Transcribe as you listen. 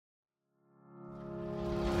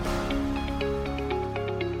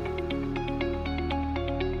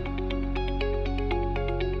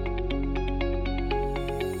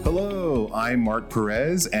I'm Mark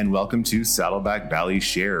Perez, and welcome to Saddleback Valley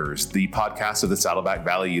Shares, the podcast of the Saddleback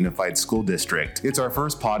Valley Unified School District. It's our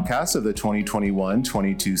first podcast of the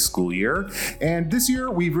 2021-22 school year, and this year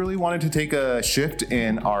we've really wanted to take a shift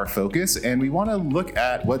in our focus, and we want to look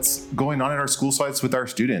at what's going on in our school sites with our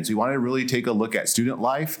students. We want to really take a look at student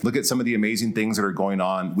life, look at some of the amazing things that are going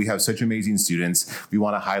on. We have such amazing students. We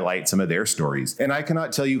want to highlight some of their stories, and I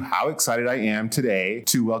cannot tell you how excited I am today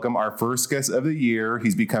to welcome our first guest of the year.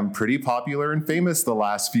 He's become pretty popular and famous the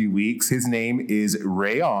last few weeks. His name is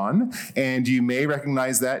Rayon, and you may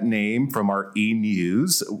recognize that name from our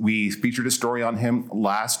e-news. We featured a story on him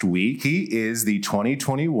last week. He is the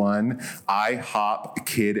 2021 IHOP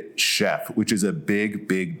Kid Chef, which is a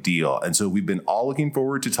big deal. And so we've been all looking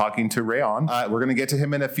forward to talking to Rayon. We're going to get to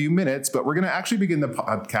him in a few minutes, but we're going to actually begin the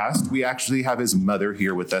podcast. We actually have his mother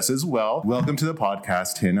here with us as well. Welcome to the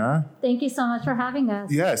podcast, Hina. Thank you so much for having us.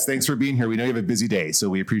 Yes, thanks for being here. We know you have a busy day, so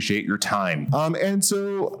we appreciate your time. And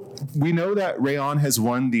so we know that Rayon has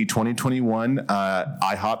won the 2021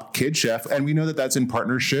 IHOP Kid Chef, and we know that that's in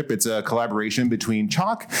partnership. It's a collaboration between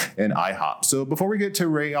Chalk and IHOP. So before we get to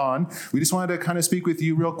Rayon, we just wanted to kind of speak with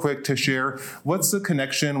you real quick to share what's the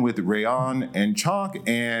connection with Rayon and Chalk,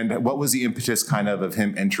 and what was the impetus kind of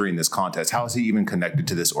him entering this contest? How is he even connected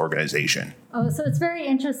to this organization? Oh, so it's very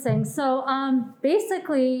interesting. So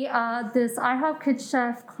basically, this IHOP Kid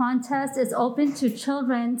Chef contest is open to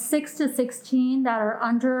children 6 to 16 that are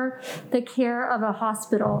under the care of a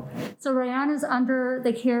hospital. So Rayon is under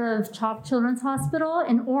the care of Chalk Children's Hospital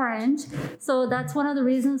in Orange. So that's one of the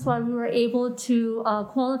reasons why we were able to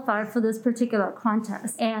qualify for this particular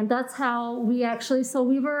contest. And that's how we actually, so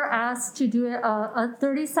we were asked to do a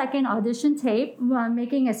 30-second audition tape,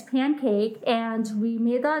 making a pancake, and we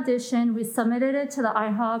made the audition, we submitted it to the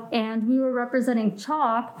IHOP, and we were representing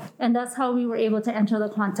Chalk, and that's how we were able to enter the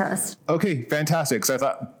contest. Okay, fantastic. So I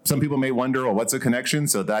thought some people may wonder, well, what's a connection?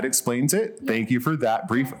 So that explains it. Yeah. Thank you for that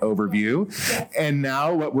brief overview. Yeah. And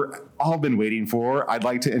now what we're all been waiting for, I'd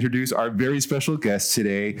like to introduce our very special guest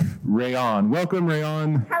today, Rayon. Welcome,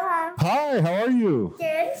 Rayon. Hello. Hi, how are you?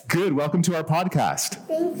 Good. Good. Welcome to our podcast.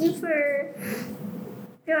 Thank you for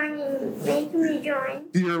making me join.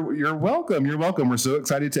 You're welcome. You're welcome. We're so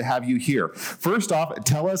excited to have you here. First off,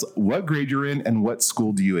 tell us what grade you're in and what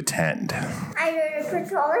school do you attend? I go to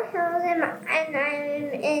Portola Hills and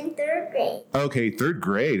I'm in third grade. Okay, third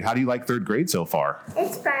grade. How do you like third grade so far?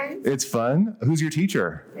 It's fun. It's fun? Who's your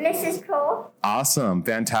teacher? Mrs. Kroll. Awesome.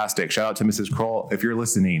 Fantastic. Shout out to Mrs. Kroll if you're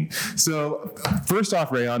listening. So first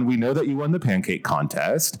off, Rayon, we know that you won the pancake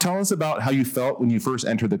contest. Tell us about how you felt when you first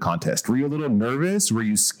entered the contest. Were you a little nervous? Were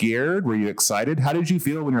you scared? Were you excited? How did you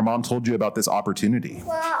feel when your mom told you about this opportunity?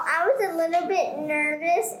 Well, I was a little bit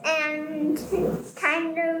nervous and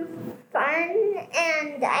kind of fun,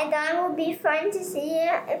 and I thought it would be fun to see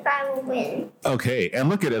if I would win. Okay, and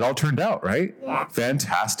look at it, all turned out, right? Yeah.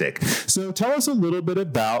 Fantastic. So tell us a little bit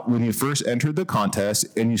about when you first entered the contest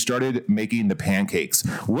and you started making the pancakes.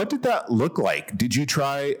 What did that look like? Did you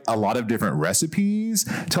try a lot of different recipes?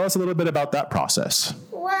 Tell us a little bit about that process.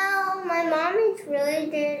 Well, my mom is really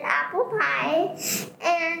good at apple pie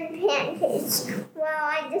and pancakes. Well,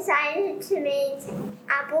 I decided to make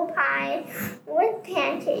apple pie with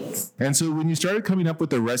pancakes. And so when you started coming up with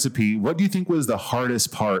the recipe, what do you think was the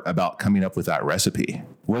hardest part about coming up with that recipe?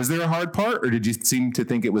 Was there a hard part, or did you seem to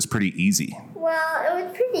think it was pretty easy? Well, it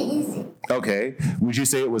was pretty easy. Okay. Would you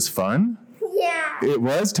say it was fun? Yeah. It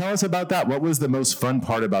was? Tell us about that. What was the most fun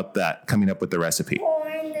part about that, coming up with the recipe?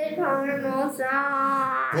 Pouring the caramel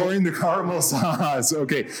sauce. Pouring the caramel sauce.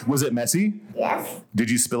 Okay. Was it messy? Yes. Did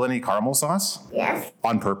you spill any caramel sauce? Yes.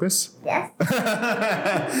 On purpose? Yes.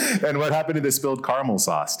 And what happened to the spilled caramel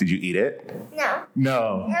sauce? Did you eat it? No.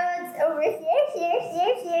 No. It was over here.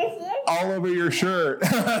 All over your shirt.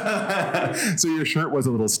 So your shirt was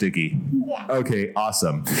a little sticky. Yeah. Okay,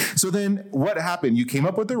 awesome. So then what happened? You came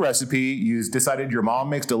up with the recipe. You decided your mom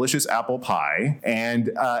makes delicious apple pie.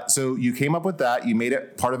 And so you came up with that. You made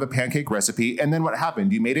it part of a pancake recipe. And then what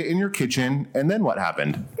happened? You made it in your kitchen. And then what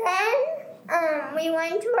happened? Then we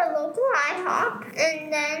went to our local IHOP,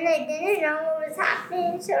 and then I didn't know what was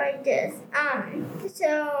happening, so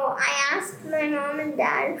I asked my mom and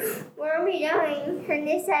dad, what are we doing? And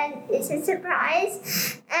they said, it's a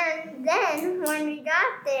surprise. And then when we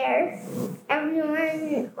got there, everyone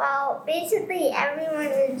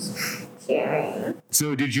was cheering.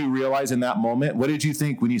 So did you realize in that moment, what did you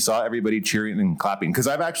think when you saw everybody cheering and clapping? Because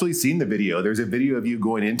I've actually seen the video. There's a video of you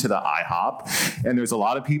going into the IHOP, and there's a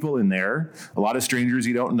lot of people in there, a lot of strangers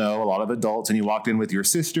you don't know, a lot of adults, and you walked in with your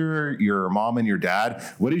sister, your mom, and your dad.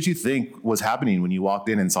 What did you think was happening when you walked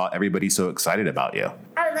in and saw everybody so excited about you?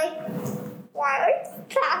 I was like, what?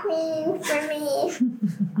 clapping for me?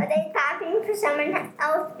 Are they clapping for someone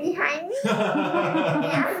else behind me?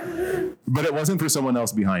 Yeah. But it wasn't for someone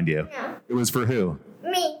else behind you. No. It was for who?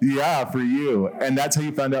 Me. Yeah, for you. And that's how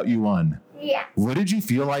you found out you won. Yeah. What did you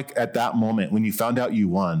feel like at that moment when you found out you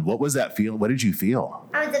won? What was that feel? What did you feel?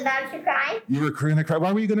 I was about to cry You were going to cry.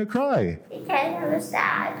 Why were you going to cry? because I was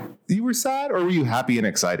sad. You were sad, or were you happy and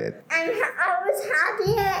excited? I was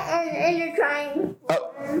happy and crying.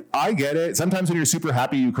 I get it. Sometimes when you're super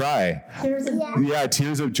happy, you cry. Tears of Yeah. Yeah,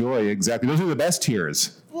 tears of joy. Exactly. Those are the best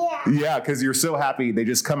tears. Yeah. Yeah, because you're so happy, they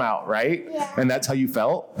just come out, right? Yeah. And that's how you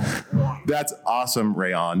felt? Yeah. That's awesome,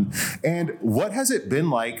 Rayon. And what has it been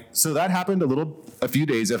like? So that happened a few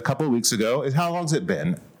days, a couple of weeks ago. How long has it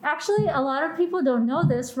been? Actually, a lot of people don't know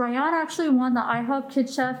this. Rayon actually won the iHub Kid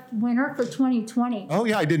Chef winner for 2020. Oh,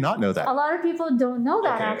 yeah, I did not know that. A lot of people don't know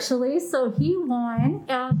that Okay. actually. So he won.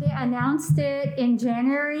 They announced it in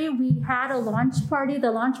January. We had a launch party. The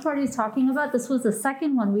launch party is talking about, this was the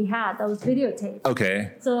second one we had that was videotaped.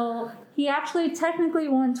 Okay. So he actually technically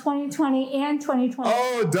won 2020 and 2020.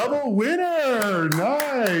 Oh, double winner.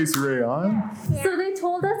 Nice, Rayon. So they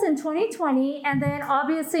told us in 2020, and then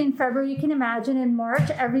obviously in February, you can imagine in March,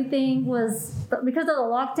 everything was, because of the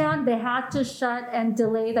lockdown, they had to shut and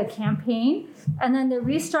delay the campaign. And then they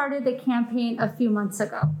restarted the campaign a few months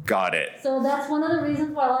ago. Got it. So that's one of the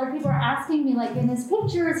reasons why a lot of people are asking me, like in his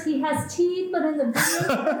pictures, he has teeth, but in the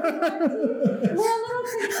video, they're a little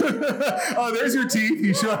confused. Oh, there's your teeth.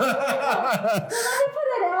 You show. So let me put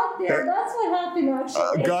it out there. That's what happened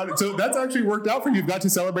actually. Got it. So that's actually worked out for you. You've got to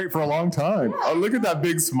celebrate for a long time. Oh, look at that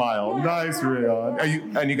big smile. Yeah. Nice, Rayon.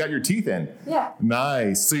 And you got your teeth in. Yeah.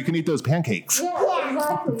 Nice. So you can eat those pancakes. Yeah,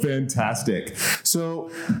 exactly. Fantastic.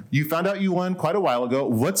 So you found out you won quite a while ago.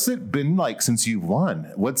 What's it been like since you've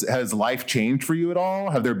won? Has life changed for you at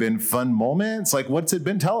all? Have there been fun moments? Like, what's it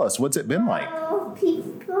been? Tell us. What's it been like? Well,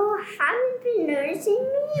 people haven't been noticing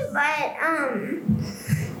me, but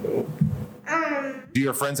Do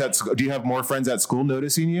you have more friends at school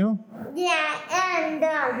noticing you? yeah, and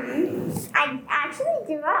I actually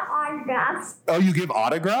give out autographs. Oh, you give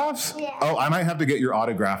autographs? Yeah. Oh, I might have to get your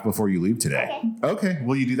autograph before you leave today. Okay.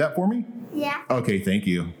 Will you do that for me? Yeah. Okay, thank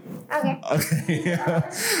you. Okay. Okay.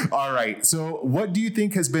 All right. So, what do you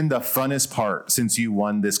think has been the funnest part since you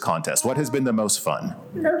won this contest? What has been the most fun?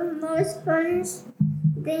 The most fun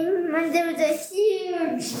thing when there was a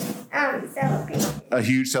huge celebration. A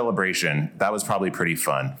huge celebration. That was probably pretty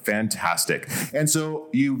fun. Fantastic. And so,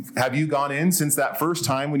 have you gone in since that first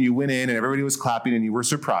time when you went in and everybody was clapping and you were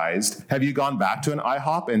surprised? Have you gone back to an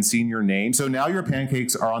IHOP and seen your name? So now your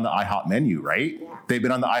pancakes are on the IHOP menu, right? Yeah. They've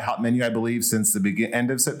been on the IHOP menu, I believe, since the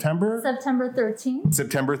end of September. September 13th.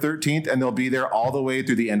 September 13th, and they'll be there all the way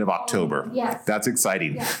through the end of October. Yes. That's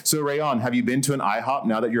exciting. Yeah. So, Rayon, have you been to an IHOP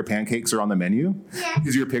now that your pancakes are on the menu? Yes.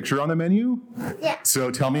 Is your picture on the menu? Yeah.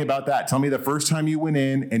 So tell me about that. Tell me the first time you went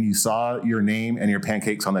in and you saw your name and your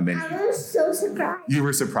pancakes on the menu. I was so surprised. You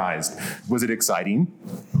were surprised. Was it exciting?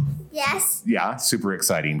 Yes. Yeah, super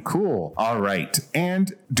exciting. Cool. All right.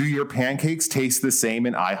 And do your pancakes taste the same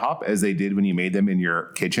in IHOP as they did when you made them in your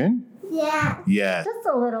kitchen? Yeah. Yeah. Just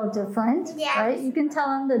a little different, Yes. right? You can tell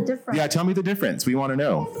them the difference. Yeah, tell me the difference. We want to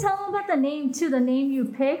know. Tell them about the name too, the name you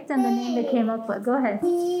picked and the name they came up with. Go ahead.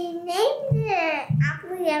 He named it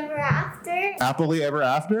Happily Ever After. Happily Ever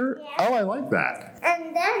After? Yeah. Oh, I like that.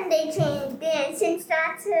 And then they changed it since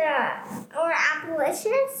that's or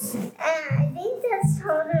Applicious. And I think that's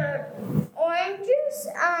called orange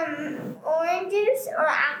juice or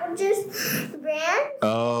apple juice brand.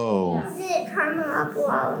 Oh. Yeah. Is it caramel apple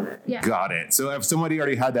almond? Yeah. Got it. So if somebody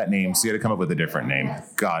already had that name, so you had to come up with a different name.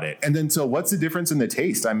 Yes. Got it. And then, so what's the difference in the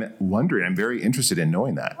taste? I'm wondering. I'm very interested in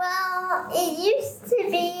knowing that. Well, it used to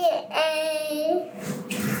be a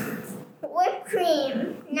whipped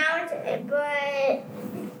cream. Now it's, but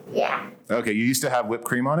yeah. Okay, you used to have whipped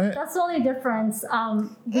cream on it? That's the only difference.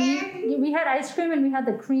 We had ice cream and we had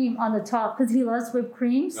the cream on the top because he loves whipped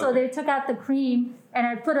cream. So Okay. they took out the cream and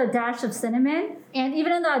I put a dash of cinnamon. And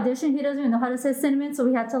even in the audition, he doesn't even know how to say cinnamon. So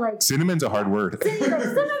we had to like, Cinnamon's a hard word. cinnamon.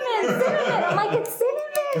 I'm like, it's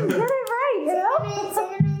cinnamon. Get it right, you know?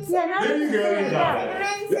 Cinnamon. Yeah, now There you go, you got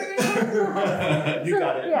Cinnamon. You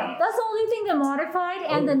got it. Yeah, that's the only thing they modified,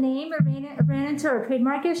 and the name ran into a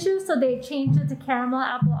trademark issue, so they changed it to caramel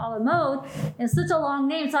apple a la mode. It's such a long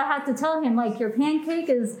name, so I had to tell him like your pancake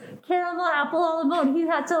is caramel apple a la mode. He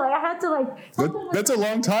had to like, I had to like. help him with- That's a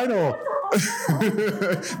long title.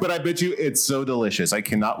 But I bet you it's so delicious. I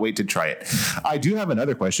cannot wait to try it. I do have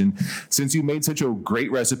another question. Since you made such a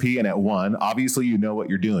great recipe and it won, obviously you know what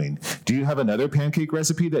you're doing. Do you have another pancake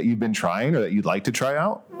recipe that you've been trying or that you'd like to try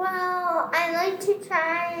out? Well, I like to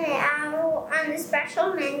try out on the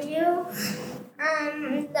special menu,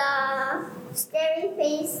 the scary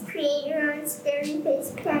face, create your own scary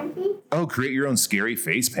face pancake. Oh, create your own scary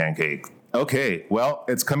face pancake. Okay, well,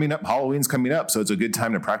 it's coming up. Halloween's coming up, so it's a good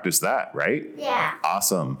time to practice that, right? Yeah.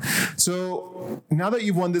 Awesome. So now that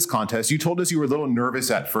you've won this contest, you told us you were a little nervous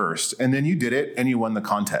at first, and then you did it and you won the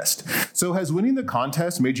contest. So has winning the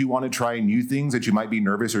contest made you want to try new things that you might be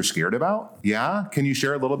nervous or scared about? Yeah? Can you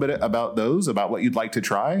share a little bit about those, about what you'd like to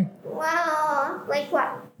try? Well, like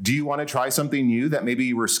what? Do you want to try something new that maybe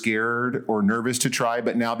you were scared or nervous to try,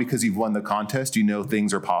 but now because you've won the contest, you know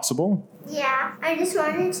things are possible? Yeah, I just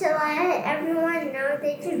wanted to let everyone know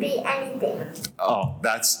they could be anything. Oh,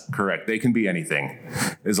 that's correct. They can be anything,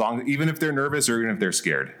 even if they're nervous or even if they're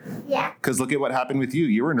scared. Yeah. Because look at what happened with you.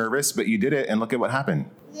 You were nervous, but you did it, and look at what happened.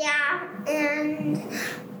 Yeah, and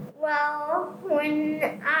well,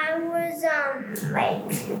 when I was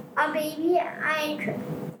like a baby,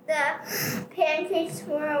 the pancakes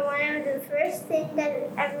were one of the first things that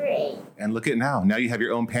I ever ate. And look at now. Now you have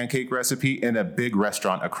your own pancake recipe in a big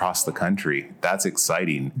restaurant across the country. That's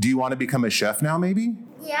exciting. Do you want to become a chef now, maybe?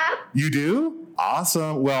 Yeah. You do?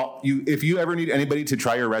 Awesome. Well, if you ever need anybody to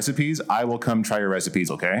try your recipes, I will come try your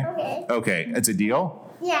recipes, okay? Okay. Okay, it's a deal?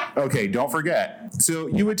 Yeah. Okay, don't forget. So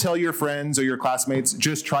you would tell your friends or your classmates,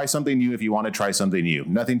 just try something new if you want to try something new.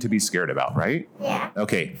 Nothing to be scared about, right? Yeah.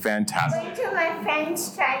 Okay, fantastic. Wait till my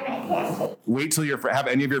friends try my pancakes. Wait till have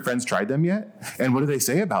any of your friends tried them yet? And what do they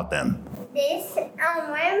say about them?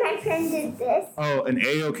 One of my friends did this. Oh, an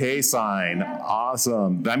A-OK sign.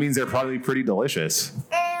 Awesome. That means they're probably pretty delicious.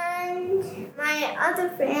 And my other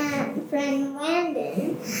friend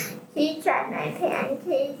Landon, he tried my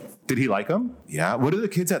pancakes. Did he like them? Yeah. What do the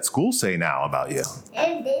kids at school say now about you?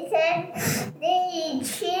 And they said they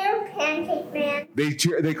cheer Pancake Man.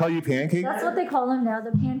 They call you Pancake? That's what they call him now,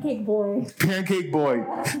 the Pancake Boy. Pancake Boy.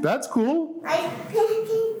 That's cool. Like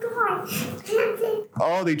Pancake Boy, Pancake.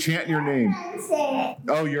 Oh, they chant your name. Friends say it.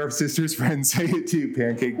 Oh, your sister's friends say it too,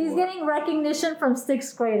 Pancake Boy. He's getting recognition from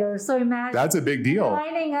 6th graders, so imagine That's a big deal.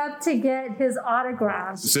 lining up to get his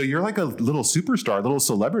autographs. So you're like a little superstar, little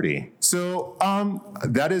celebrity. So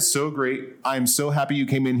that is so great. I'm so happy you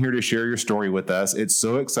came in here to share your story with us. It's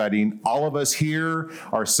so exciting. All of us here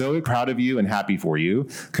are so proud of you and happy for you.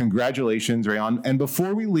 Congratulations, Rayon. And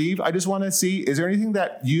before we leave, I just want to see, is there anything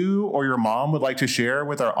that you or your mom would like to share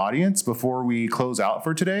with our audience before we close out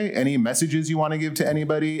for today? Any messages you want to give to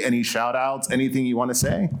anybody? Any shout outs? Anything you want to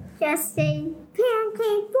say? Just say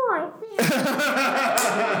Pancake Boy.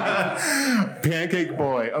 Pancake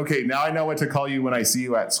Boy. Okay, now I know what to call you when I see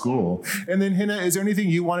you at school. And then, Hina, is there anything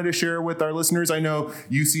you wanted to share with our listeners? I know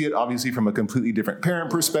you see it obviously from a completely different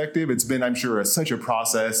parent perspective. It's been, I'm sure, such a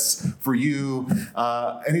process for you.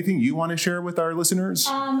 Anything you want to share with our listeners?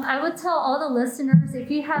 I would tell all the listeners,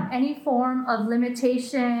 if you have any form of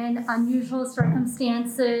limitation, unusual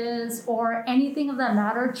circumstances, or anything of that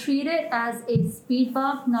matter, treat it as a speed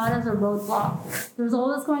bump, not as a roadblock. There's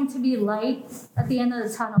always going to be light at the end of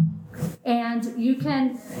the tunnel. And you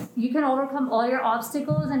can overcome all your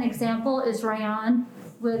obstacles. An example is Rayon,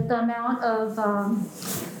 with the amount of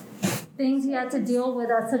things he had to deal with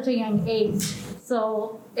at such a young age.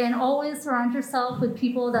 So, and always surround yourself with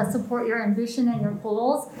people that support your ambition and your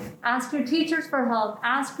goals. Ask your teachers for help.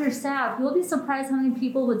 Ask your staff. You'll be surprised how many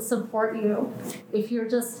people would support you if you're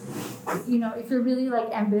just, if you're really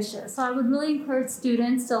ambitious. So I would really encourage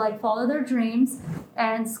students to follow their dreams,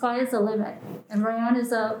 and sky is the limit. And Rayon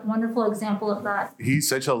is a wonderful example of that. He's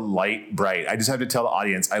such a light, bright. I just have to tell the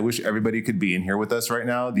audience, I wish everybody could be in here with us right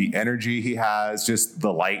now. The energy he has, just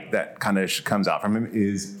the light that kind of comes out from him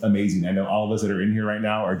is amazing. I know all of us that are in here right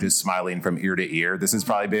now are just smiling from ear to ear. This has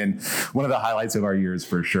probably been one of the highlights of our years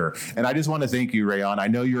for sure. And I just want to thank you, Rayon. I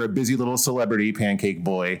know you're a busy little celebrity, Pancake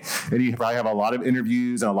Boy, and you probably have a lot of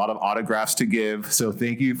interviews and a lot of autographs to give. So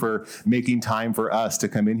thank you for making time for us to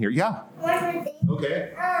come in here. Yeah. One more thing.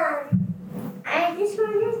 Okay. I just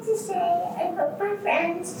wanted to say I hope I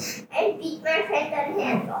beat my friends at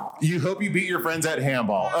handball. You hope you beat your friends at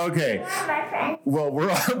handball. Okay. My friends. Well,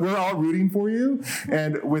 we're all rooting for you.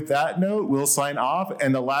 And with that note, we'll sign off.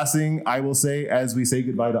 And the last thing I will say as we say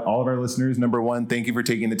goodbye to all of our listeners, number one, thank you for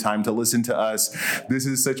taking the time to listen to us. This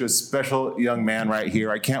is such a special young man right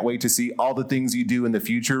here. I can't wait to see all the things you do in the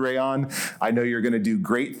future, Rayon. I know you're going to do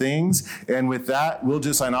great things. And with that, we'll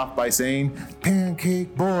just sign off by saying,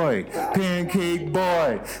 Pancake Boy, Pancake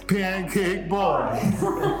Boy, Pancake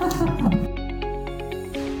Boy.